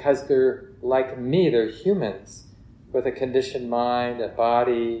because they're like me, they're humans with a conditioned mind, a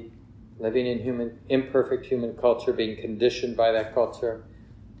body, living in imperfect human culture, being conditioned by that culture.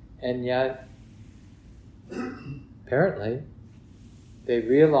 And yet, apparently, they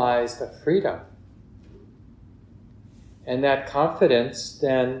realized a freedom. And that confidence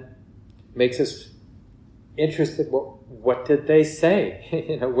then makes us interested. What did they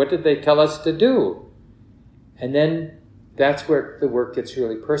say? What did they tell us to do? And then that's where the work gets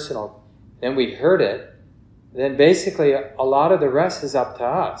really personal. Then we heard it. Then basically a lot of the rest is up to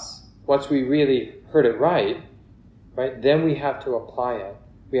us. Once we really heard it right? Then we have to apply it.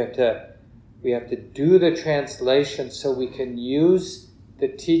 We have to do the translation so we can use the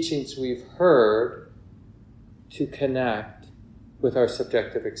teachings we've heard to connect with our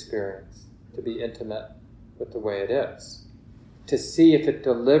subjective experience, to be intimate with the way it is, to see if it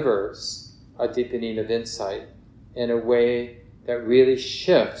delivers a deepening of insight in a way that really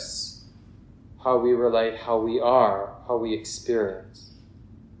shifts how we relate, how we are, how we experience.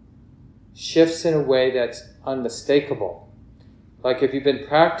 Shifts in a way that's unmistakable. Like if you've been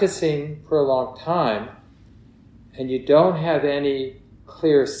practicing for a long time and you don't have any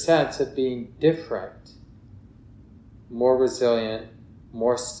clear sense of being different, more resilient,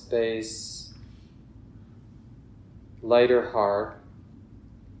 more space, lighter heart,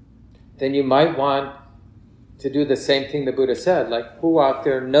 then you might want to do the same thing the Buddha said, like who out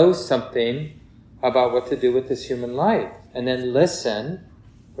there knows something about what to do with this human life? And then listen,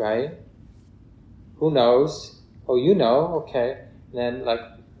 right? Who knows? Oh, you know, okay. And then like,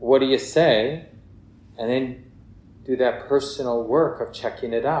 what do you say? And then do that personal work of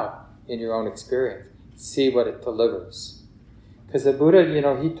checking it out in your own experience. See what it delivers. Because the Buddha,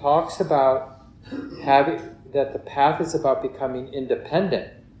 he talks about that the path is about becoming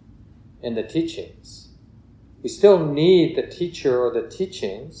independent in the teachings. We still need the teacher or the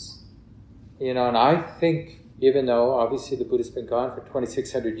teachings, and I think, even though obviously the Buddha's been gone for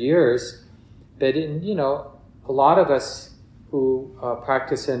 2,600 years, but a lot of us who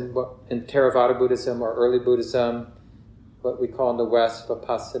practice in Theravada Buddhism or early Buddhism, what we call in the West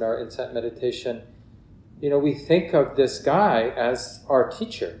Vipassana or insight meditation, we think of this guy as our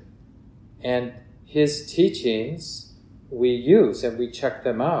teacher. And his teachings we use and we check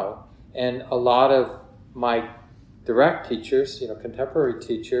them out. And a lot of my direct teachers, contemporary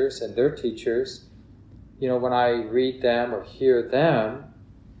teachers and their teachers, when I read them or hear them,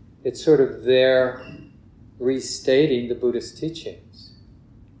 it's sort of their restating the Buddhist teachings.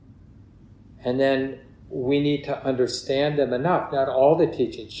 And then we need to understand them enough, not all the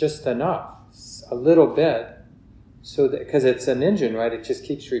teachings, just enough, a little bit, so that, because it's an engine, right? It just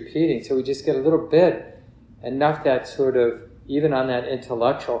keeps repeating. So we just get a little bit, enough that sort of, even on that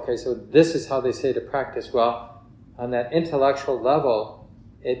intellectual, okay, so this is how they say to practice. Well, on that intellectual level,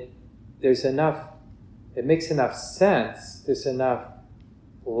 there's enough, it makes enough sense, there's enough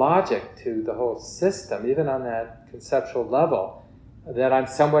logic to the whole system, even on that conceptual level, that I'm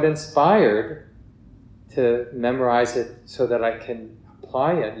somewhat inspired to memorize it so that I can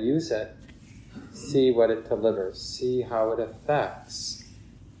apply it, use it, see what it delivers, see how it affects.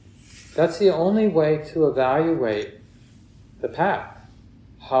 That's the only way to evaluate the path.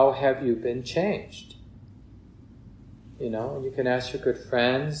 How have you been changed? You can ask your good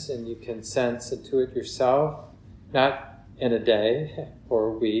friends and you can sense into it yourself, not in a day or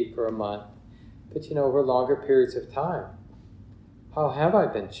a week or a month, But over longer periods of time, how have I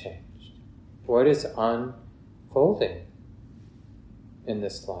been changed? What is unfolding in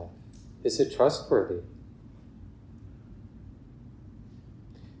this life? Is it trustworthy?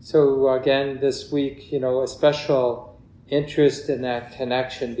 So again, this week, a special interest in that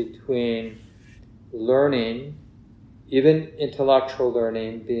connection between learning, even intellectual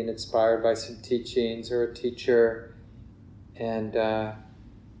learning, being inspired by some teachings or a teacher, and that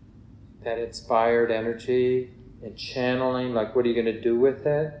inspired energy and channeling, like what are you going to do with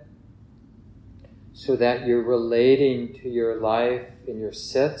it? So that you're relating to your life, in your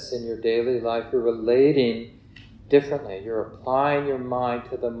sits, in your daily life, you're relating differently. You're applying your mind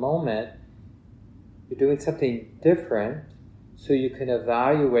to the moment. You're doing something different so you can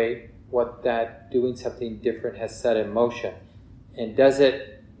evaluate what that doing something different has set in motion. And is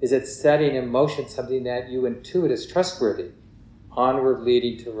it setting in motion something that you intuit as trustworthy? Onward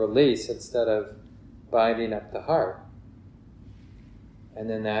leading to release instead of binding up the heart. And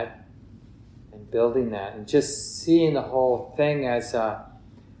then and building that, and just seeing the whole thing as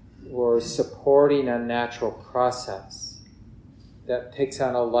we're supporting a natural process that takes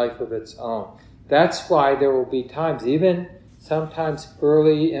on a life of its own. That's why there will be times, even sometimes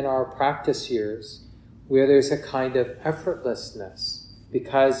early in our practice years, where there's a kind of effortlessness,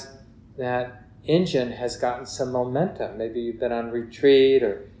 because that engine has gotten some momentum. Maybe you've been on retreat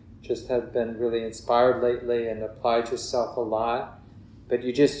or just have been really inspired lately and applied yourself a lot, but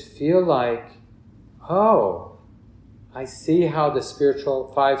you just feel like, oh, I see how the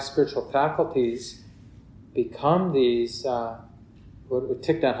 5 spiritual faculties become these, what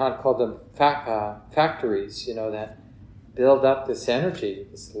Thich Nhat Hanh called them factories, that build up this energy,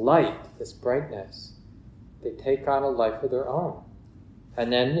 this light, this brightness. They take on a life of their own.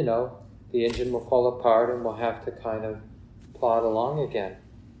 And then, the engine will fall apart and we'll have to kind of plod along again.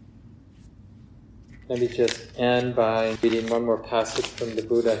 Let me just end by reading one more passage from the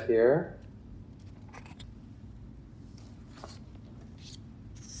Buddha here.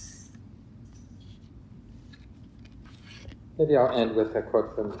 Maybe I'll end with a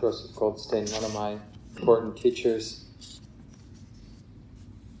quote from Joseph Goldstein, one of my important teachers.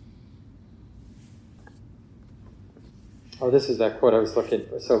 Oh, this is that quote I was looking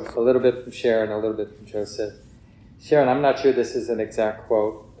for. So a little bit from Sharon, a little bit from Joseph. Sharon, I'm not sure this is an exact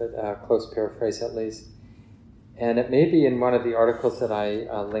quote, but a close paraphrase at least. And it may be in one of the articles that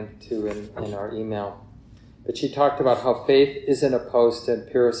I linked to in our email. But she talked about how faith isn't opposed to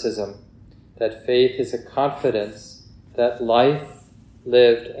empiricism, that faith is a confidence that life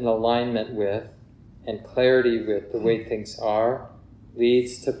lived in alignment with and clarity with the way things are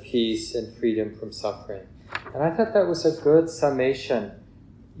leads to peace and freedom from suffering. And I thought that was a good summation,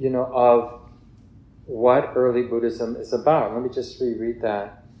 of what early Buddhism is about. Let me just reread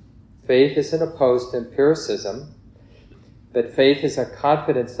that. Faith isn't opposed to empiricism, but faith is a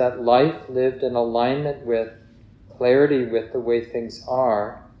confidence that life lived in alignment with, clarity with the way things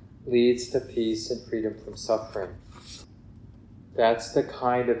are, leads to peace and freedom from suffering. That's the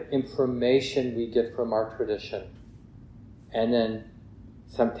kind of information we get from our tradition. And then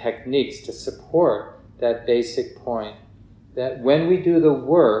some techniques to support that basic point, that when we do the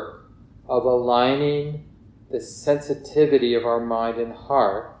work of aligning the sensitivity of our mind and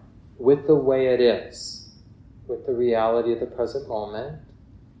heart with the way it is, with the reality of the present moment,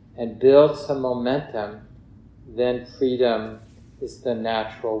 and build some momentum, then freedom is the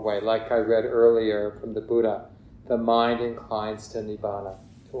natural way. Like I read earlier from the Buddha, the mind inclines to nibbana,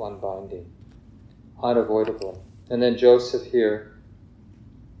 to unbinding, unavoidably. And then Joseph here,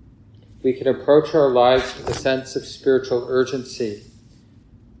 we can approach our lives with a sense of spiritual urgency,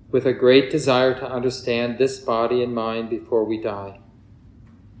 with a great desire to understand this body and mind before we die.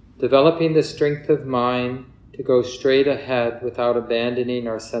 Developing the strength of mind to go straight ahead without abandoning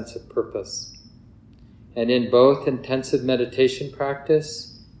our sense of purpose. And in both intensive meditation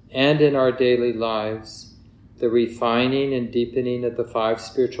practice and in our daily lives, the refining and deepening of the 5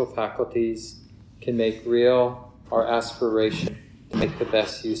 spiritual faculties can make real our aspiration to make the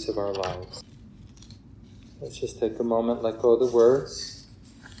best use of our lives. Let's just take a moment, let go of the words.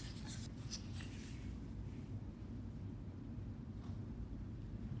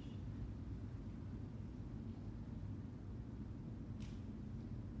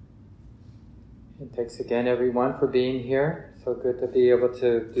 And thanks again, everyone, for being here. So good to be able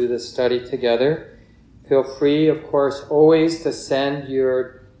to do this study together. Feel free, of course, always to send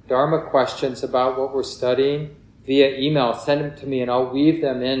your Dharma questions about what we're studying via email. Send them to me and I'll weave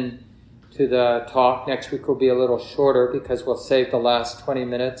them in to the talk. Next week will be a little shorter because we'll save the last 20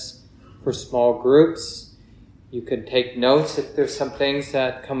 minutes for small groups. You can take notes if there's some things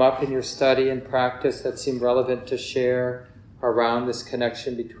that come up in your study and practice that seem relevant to share around this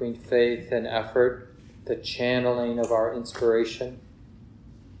connection between faith and effort, the channeling of our inspiration.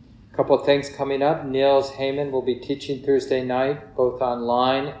 A couple of things coming up. Niels Heyman will be teaching Thursday night, both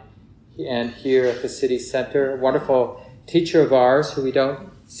online and here at the city center. A wonderful teacher of ours who we don't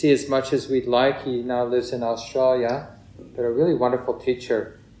see as much as we'd like. He now lives in Australia, but a really wonderful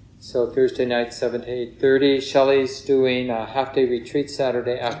teacher. So Thursday night, 7 to 8:30. Shelley's doing a half-day retreat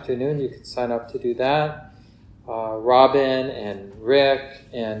Saturday afternoon. You can sign up to do that. Robin and Rick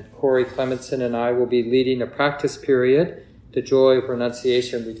and Corey Clemenson and I will be leading a practice period, The Joy of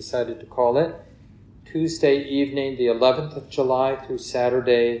Renunciation, we decided to call it. Tuesday evening, the 11th of July through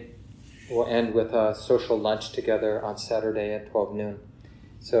Saturday. We'll end with a social lunch together on Saturday at 12 noon.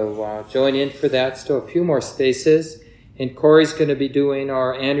 So join in for that. Still a few more spaces. And Corey's going to be doing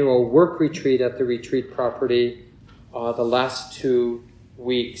our annual work retreat at the retreat property the last 2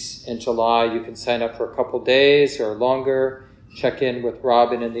 weeks in July. You can sign up for a couple days or longer. Check in with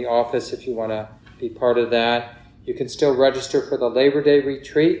Robin in the office if you want to be part of that. You can still register for the Labor Day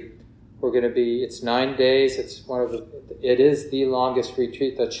retreat. It's 9 days. It is the longest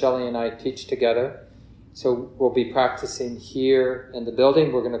retreat that Shelley and I teach together. So we'll be practicing here in the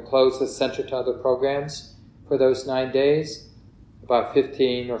building. We're going to close the center to other programs for those 9 days. About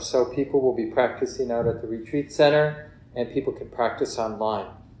 15 or so people will be practicing out at the retreat center, and people can practice online.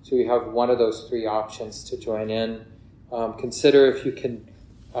 So you have one of those 3 options to join in. Consider if you can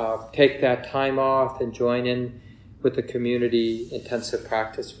take that time off and join in with the community intensive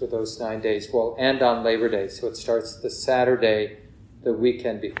practice for those 9 days. We'll end on Labor Day, so it starts the Saturday, the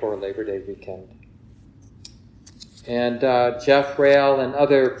weekend before Labor Day weekend. And Jeff Rail and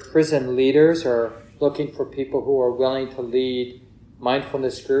other prison leaders are looking for people who are willing to lead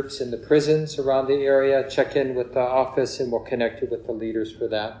mindfulness groups in the prisons around the area. Check in with the office and we'll connect you with the leaders for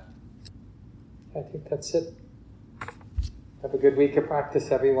that. I think that's it. Have a good week of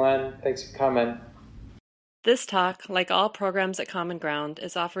practice, everyone. Thanks for coming. This talk, like all programs at Common Ground,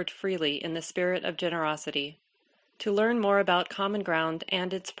 is offered freely in the spirit of generosity. To learn more about Common Ground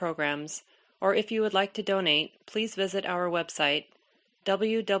and its programs, or if you would like to donate, please visit our website,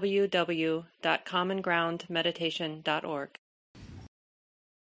 www.commongroundmeditation.org.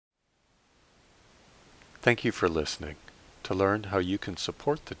 Thank you for listening. To learn how you can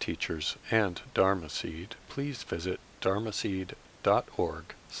support the teachers and Dharma Seed, please visit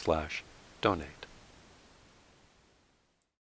dharmaseed.org/donate.